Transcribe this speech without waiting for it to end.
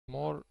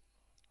more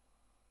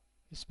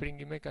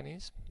springy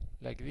mechanism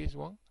like this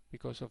one,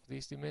 because of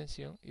this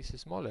dimension is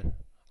smaller,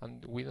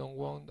 and we don't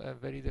want a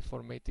very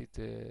deformated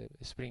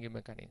springy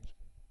mechanism.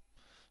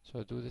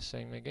 So do the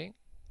same again.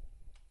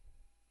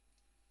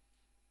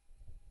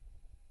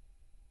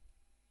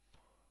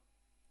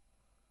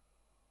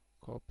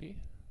 Copy,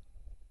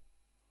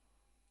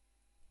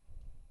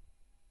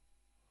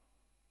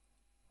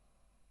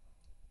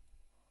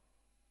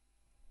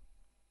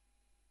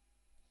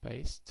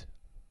 paste,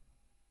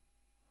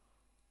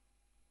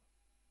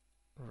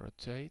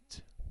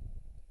 rotate,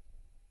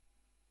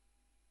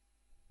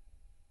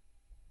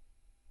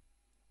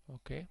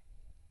 okay.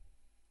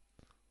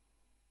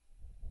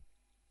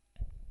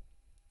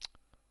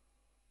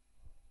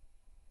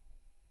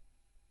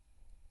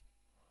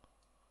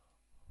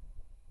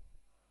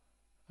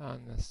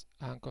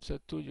 And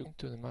concept 2 you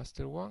to the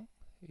master one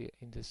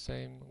in the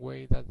same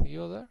way that the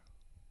other.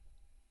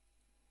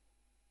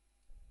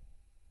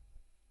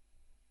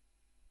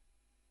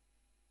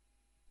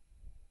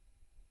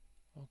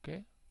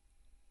 Okay,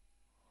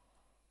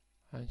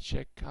 and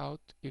check out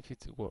if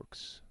it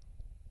works.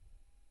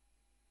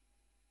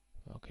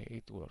 Okay,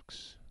 it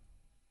works.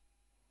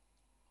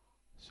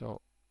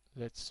 So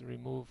let's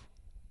remove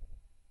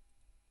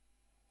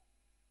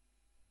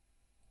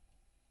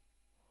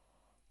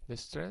the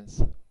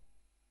strength.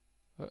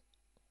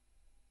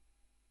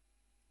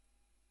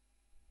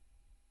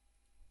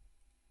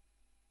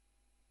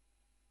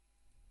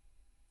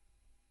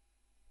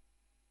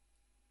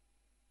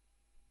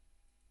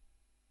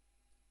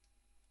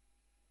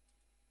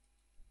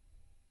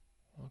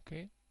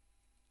 Okay,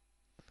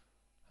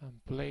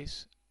 and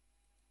place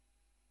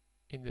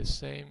in the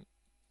same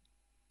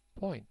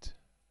point,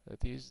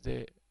 that is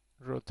the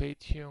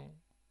rotation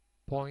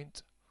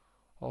point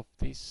of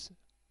this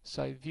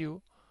side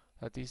view,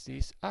 that is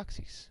this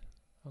axis.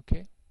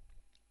 Okay,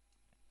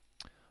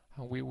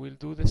 and we will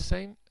do the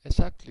same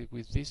exactly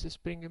with this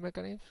springy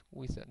mechanism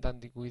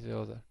than with the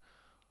other.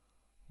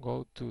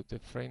 Go to the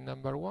frame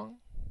number 1,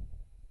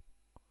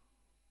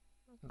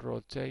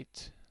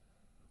 rotate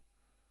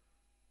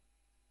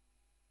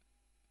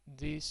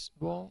this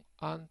bone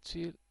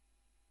until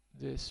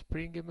the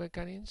springy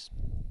mechanism,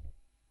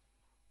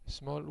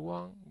 small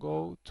one,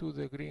 go to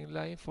the green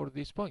line for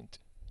this point.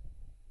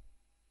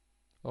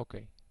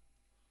 Okay,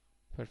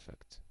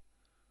 perfect.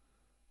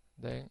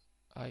 Then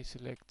I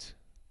select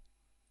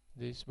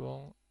this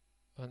bone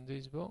and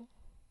this bone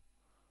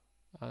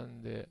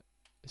and the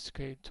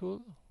scale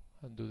tool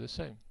and do the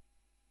same.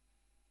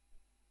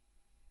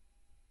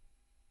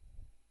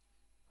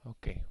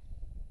 Okay.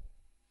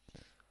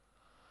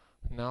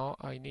 Now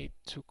I need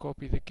to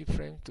copy the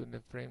keyframe to the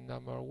frame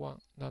number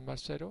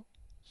 0.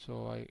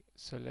 So I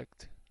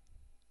select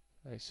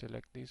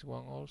this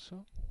one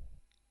also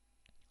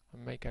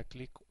and make a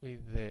click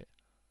with the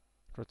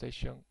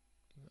rotation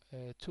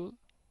tool,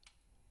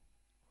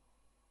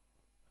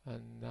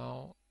 and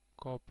now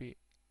copy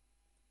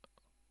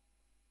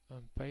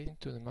and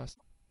paste to the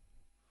master.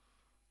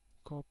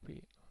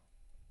 Copy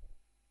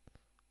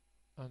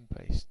and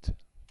paste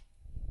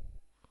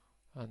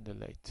and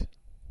delete.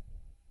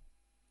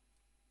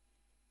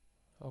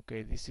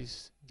 Okay, this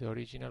is the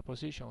original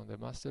position of the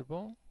master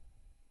bone,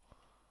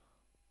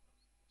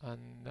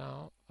 and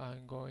now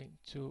I'm going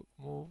to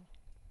move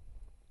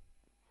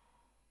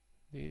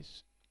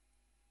this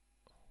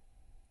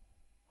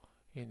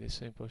in the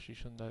same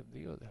position that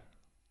the other.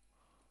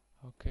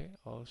 Okay,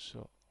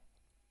 also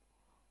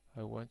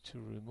I want to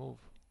remove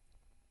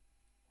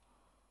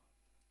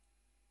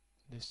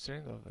the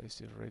strength of it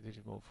is already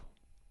removed,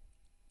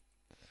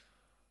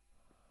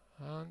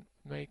 and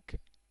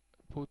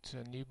put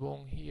a new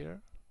bone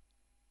here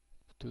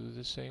to do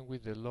the same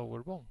with the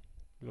lower ball.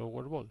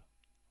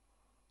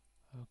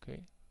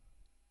 Okay,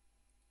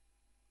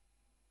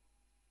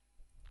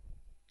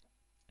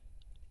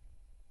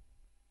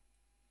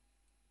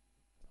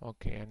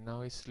 okay, and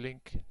now it's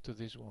linked to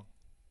this one.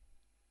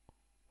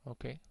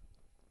 Okay.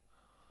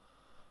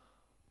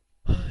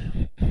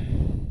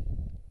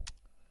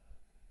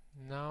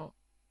 Now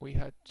we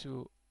had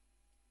to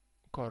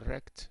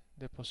correct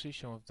the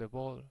position of the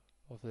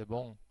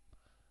bone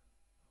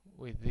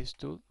with this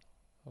tool.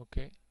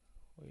 Okay,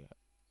 we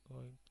are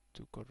going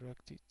to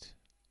correct it.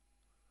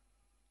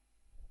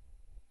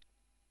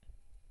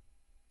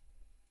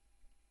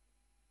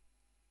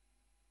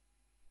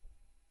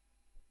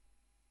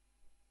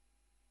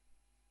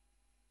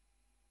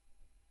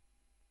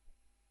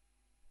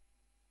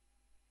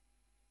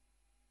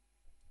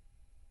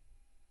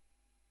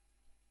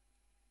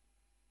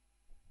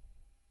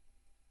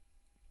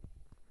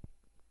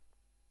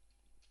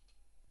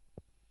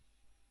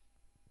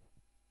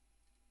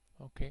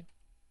 Okay,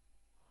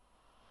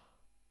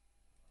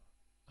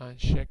 and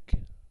check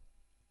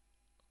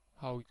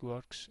how it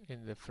works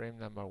in the frame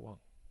number 1.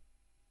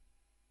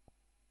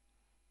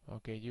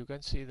 Okay, you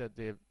can see that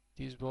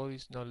this ball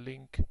is not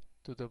linked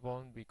to the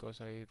bone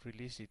because I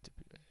released it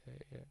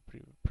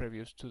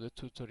previous to the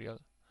tutorial.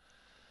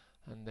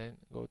 And then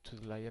go to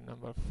layer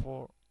number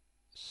 4,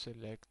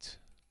 select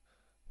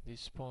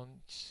these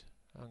points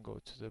and go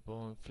to the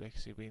bone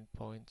flexi-beam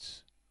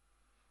points,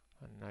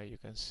 and now you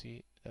can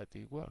see that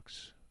it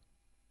works.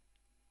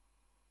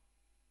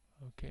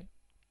 Okay,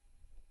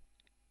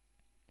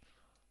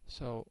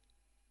 so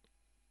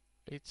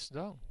it's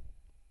done.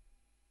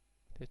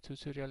 The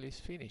tutorial is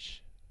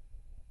finished.